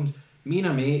destroying the buildings. Me and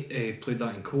a mate played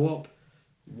that in co-op.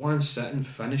 One sitting,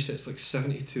 finished it. It's like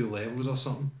 72 levels or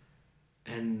something.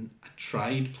 And I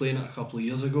tried playing it a couple of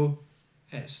years ago.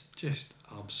 It's just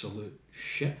absolute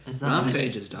shit. Is that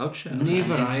Rampage is dog shit. Is that an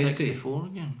variety.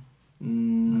 N64 again?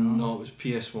 No, it was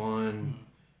PS1.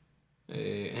 I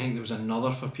think there was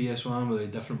another for PS1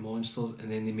 with different monsters,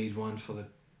 and then they made one for the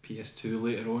PS2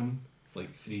 later on,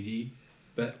 like 3D.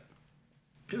 But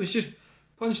it was just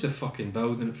punch the fucking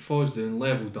building, it falls down,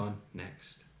 level done,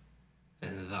 next.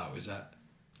 And that was it.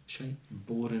 Shite.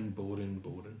 Boring.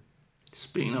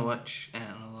 Speaking of which,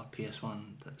 another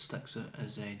PS1 that sticks out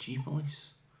is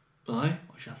G-Police, Aye.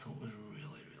 which I thought was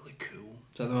really, really cool.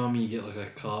 Is that the one where you get like a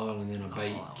car and then a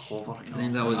bike? Oh, that hover car. I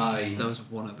think that was Aye.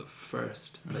 one of the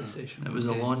first PlayStation. It was a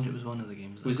games. launch. It was one of the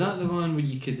games. Was that the one where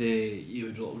you could you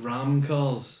would like, ram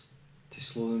cars to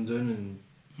slow them down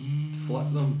and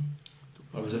flip them?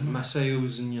 Or was it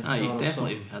missiles in your car? You or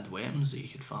definitely something? had weapons that you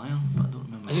could fire, but I don't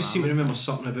remember. I just seem to ramming remember things.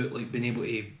 something about like being able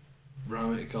to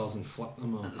ram into cars and flip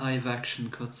them. Or... Live action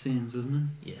cutscenes, isn't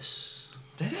it? Yes.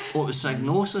 Did it? Oh, it was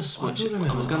Psygnosis, Oh, I which don't I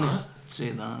remember was going to that. say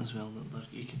that as well. That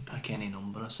you could pick any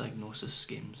number of Psygnosis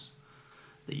games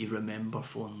that you remember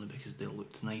fondly because they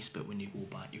looked nice, but when you go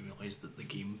back, you realise that the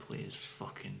gameplay is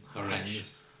fucking pish.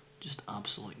 Horrendous. Just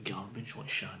absolute garbage, like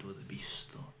Shadow of the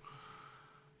Beast or.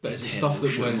 But it's the terrible stuff that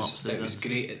shoot-em-ups was they it was did.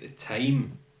 great at the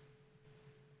time.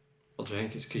 Or do you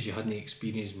think it's because you hadn't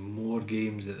experienced more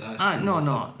games at that stage?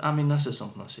 No. I mean, this is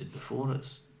something I said before.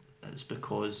 It's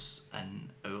because in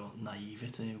our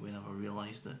naivety we never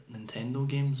realised that Nintendo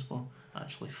games were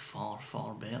actually far,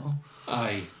 far better.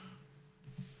 Aye.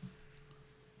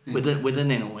 We didn't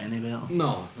know any better.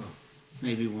 No.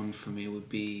 Maybe one for me would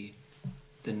be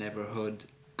the Neverhood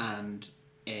and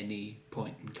any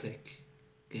point and click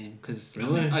game. Because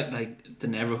Really? I like the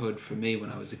Neverhood for me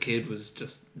when I was a kid was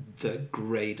just the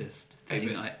greatest thing.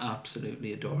 but- I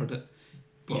absolutely adored it.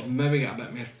 But You've maybe got a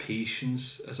bit more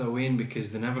patience as a Wayne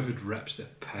because the Neverhood rips the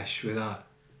pish with that.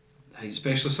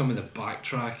 Especially some of the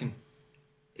backtracking.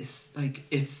 it's like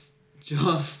it's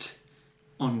just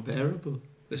unbearable.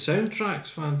 The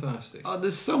soundtrack's fantastic. Oh,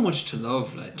 there's so much to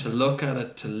love. Like to look at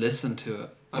it, to listen to it.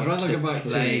 I'd but rather to go back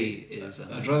play to. is.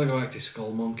 I'd rather go back to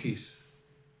Skull Monkeys.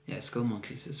 Yeah, Skull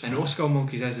Monkeys is. And fun. all Skull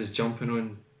Monkeys is jumping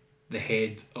on the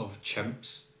head of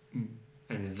chimps,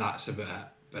 and that's about it.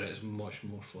 But it's much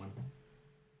more fun.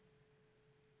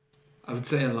 I would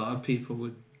say a lot of people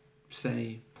would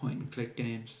say point and click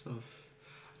games of.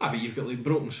 But you've got like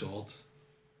Broken Sword.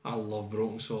 I love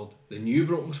Broken Sword. The new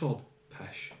Broken Sword,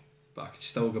 pish. But I could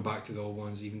still go back to the old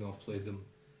ones even though I've played them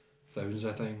thousands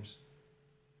of times.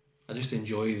 I just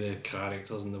enjoy the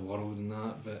characters and the world and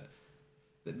that, but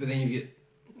then you get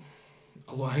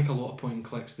I think a lot of point and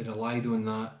clicks, they relied on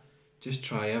that. Just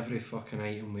try every fucking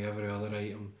item with every other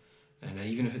item, and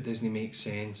even if it doesn't make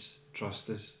sense, trust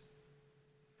us.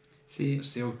 See,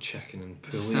 it's the old chicken and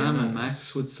pulley. Sam and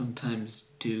Max would sometimes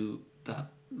do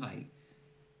that, like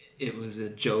it was a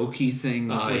jokey thing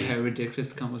with how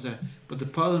ridiculous the combos are. But the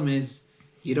problem is,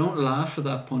 you don't laugh at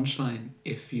that punchline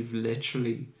if you've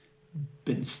literally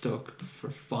been stuck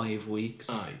for 5 weeks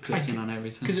clicking on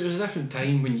everything. Because it was a different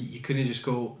time when you couldn't just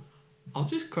go, I'll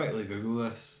just quickly Google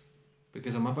this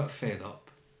because I'm a bit fed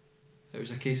up. It was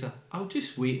a case of, I'll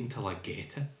just wait until I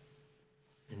get it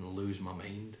and lose my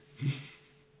mind.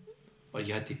 Or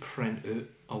you had to print out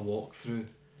a walkthrough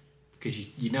because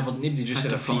nobody just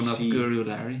had a phone PC. Up Guru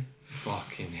Larry.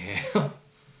 Fucking hell.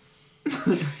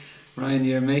 Ryan,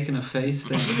 you're making a face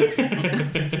there.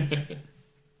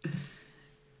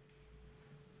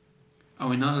 Are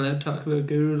we not allowed to talk about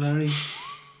Guru Larry?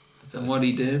 And what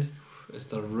he did? Is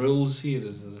there rules here?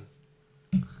 Is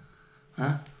there?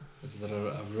 Huh? Is there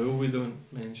a rule we don't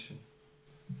mention?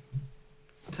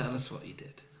 Tell us what he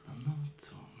did. I'm not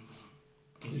talking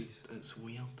about. It's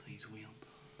weird. He's weird.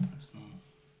 It's not.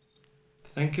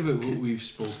 Think about what we've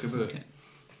spoke about. Okay.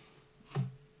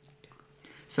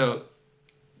 So,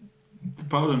 the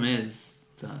problem is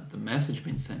that the message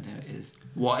being sent out is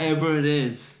whatever it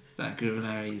is that Guru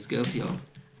Larry is guilty of,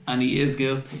 and he is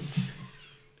guilty,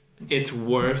 it's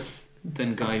worse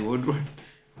than Guy Woodward.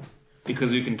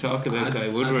 Because we can talk about Guy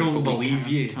Woodward, I don't but believe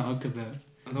we can't you. talk about.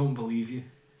 I don't believe you.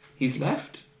 He's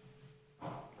left.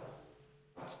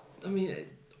 I mean,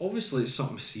 obviously it's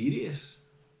something serious.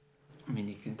 I mean,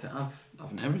 you can tell.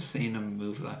 I've never seen him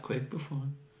move that quick before.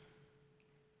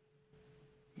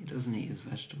 He doesn't eat his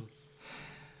vegetables.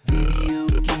 Video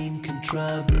game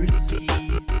controversy.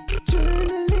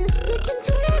 Journalistic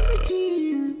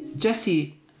integrity.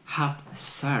 Jesse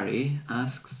Hapsari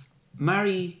asks,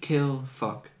 marry, kill,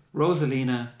 fuck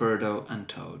Rosalina, Birdo and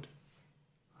Toad.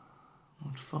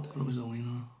 What fuck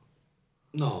Rosalina?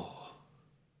 No.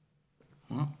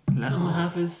 What? Let him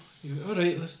have his...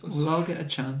 Alright, let's We'll all get a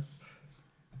chance.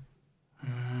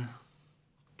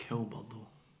 Kill Birdo.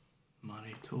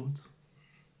 Marry Toad.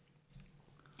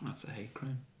 That's a hate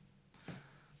crime.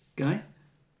 Guy?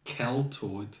 Kill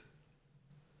Toad.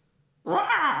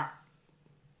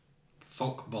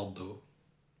 Fuck Birdo.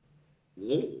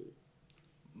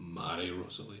 Marry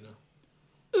Rosalina.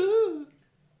 Can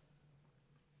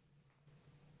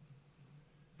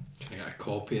I get a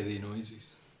copy of the noises?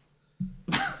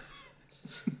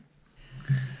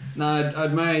 No,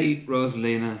 I'd marry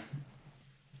Rosalina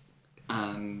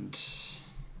and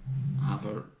have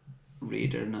her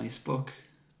read her nice book.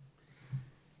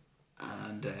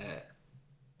 And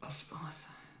I suppose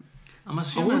I'm I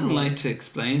assuming wouldn't like to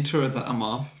explain to her that I'm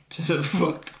off to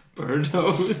fuck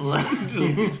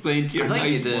Birdo. Explain to your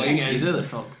nice wife. You did the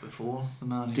fuck before the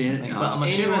marriage. I think. But I'm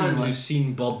Anyone assuming who's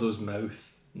seen Birdo's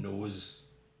mouth knows.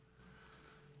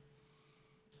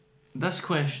 This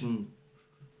question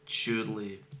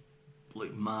surely,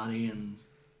 like, marrying,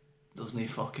 there's no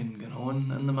fucking going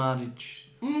on in the marriage.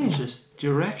 It's just... Do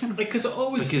you reckon? Because it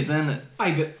always... Because then it...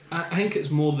 Aye, but I think it's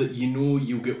more that you know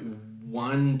you'll get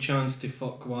one chance to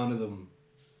fuck one of them.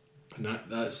 And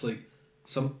that's like...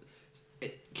 some.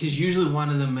 Because usually one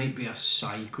of them might be a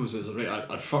psycho, so it's like, right,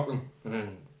 I'd fuck them, and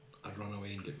then I'd run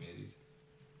away and get married.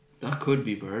 That could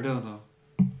be Birdo, though.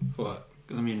 What?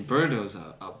 Because, I mean, Birdo's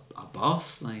a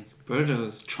boss. Like,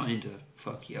 Birdo's trying to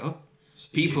fuck you up.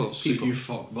 People you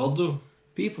fuck Birdo?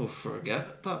 People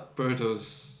forget that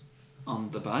Birdo's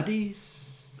on the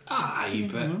baddies. Aye,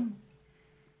 but...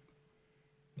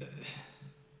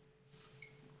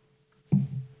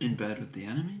 In bed with the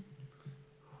enemy?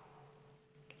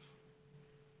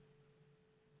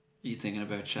 Are you thinking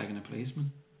about shagging a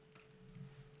policeman?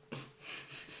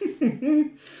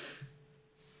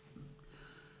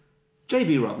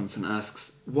 JB Robinson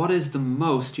asks, what is the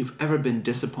most you've ever been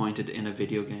disappointed in a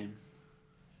video game?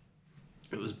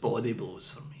 It was Body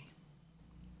Blows for me.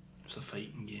 It's a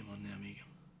fighting game on the Amiga.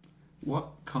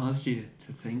 What caused you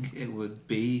to think it would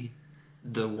be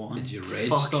the one? Did you read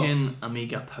fucking stuff?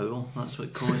 Amiga Pool. That's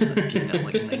what caused it. Getting it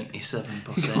like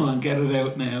 97%. Come on, get it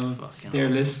out now. Fucking They're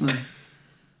awesome. listening.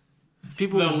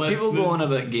 People go on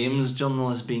about games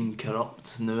journalists being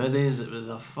corrupt nowadays. It was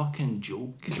a fucking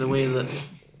joke. The way that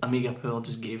Amiga Power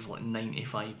just gave like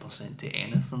 95% to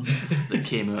anything that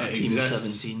came out of Team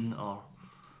 17 or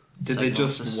Did they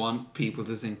just synopsis. want people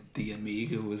to think the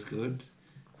Amiga was good?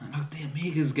 And look, the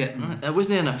Amiga's getting... It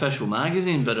wasn't an official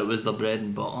magazine, but it was their bread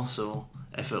and butter, so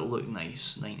if it looked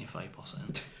nice,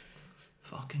 95%.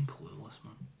 Fucking clueless,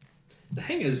 man. The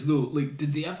thing is though, like,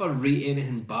 did they ever rate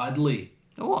anything badly?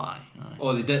 Oh, aye.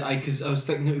 Oh, they did. Because I was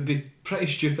thinking it would be pretty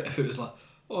stupid if it was like,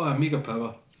 oh, Amiga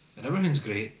Power, and everything's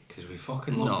great because we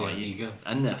fucking love the Amiga.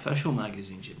 In the official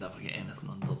magazines, you'd never get anything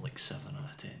under like 7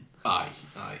 out of 10. Aye.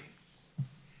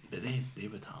 But they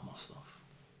would hammer stuff.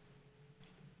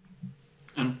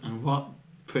 And what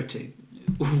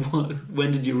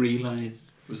when did you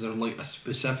realise? Was there like a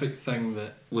specific thing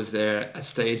that... Was there a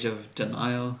stage of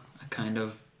denial? A kind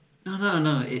of...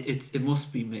 No, it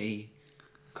must be me.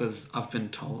 Because I've been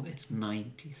told it's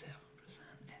 97%.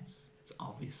 It's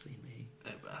obviously me.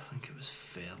 I think it was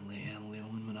fairly early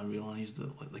on when I realised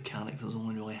that like the characters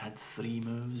only really had 3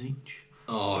 moves each.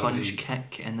 Oh, Punch,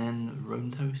 kick, and then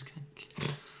roundhouse kick.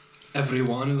 Every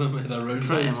one of them had a roundhouse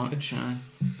kick. Pretty much, yeah.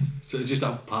 So it's just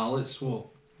a palette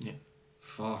swap. Yeah.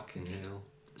 Fucking hell.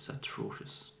 It's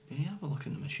atrocious. Yeah, have a look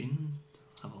in the machine.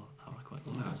 Have a quick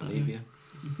look. I believe you.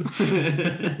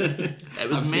 It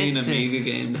was I've meant seen to. Amiga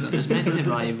games. It was meant to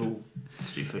rival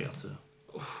Street Fighter 2.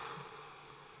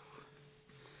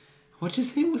 What did you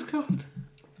say it was called?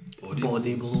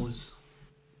 Body blows.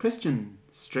 Christian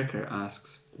Stricker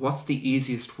asks, what's the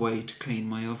easiest way to clean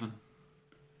my oven?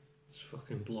 Just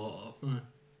fucking blow it up, man.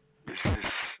 Is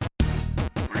this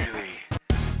really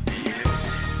needed?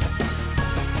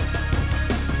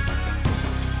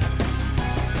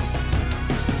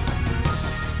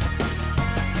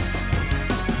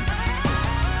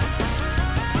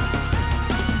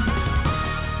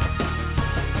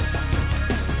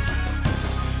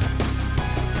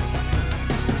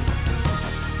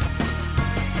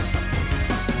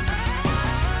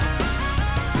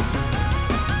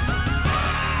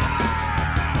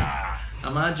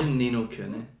 Imagine Nino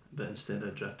Kuni, but instead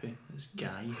of Drippy, it's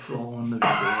Guy following the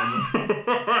video.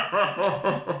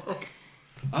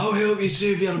 I'll help you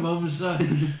save your mum, son.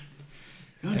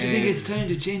 Don't you think it's time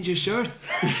to change your shorts?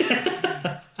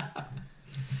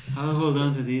 I'll hold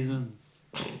on to these ones.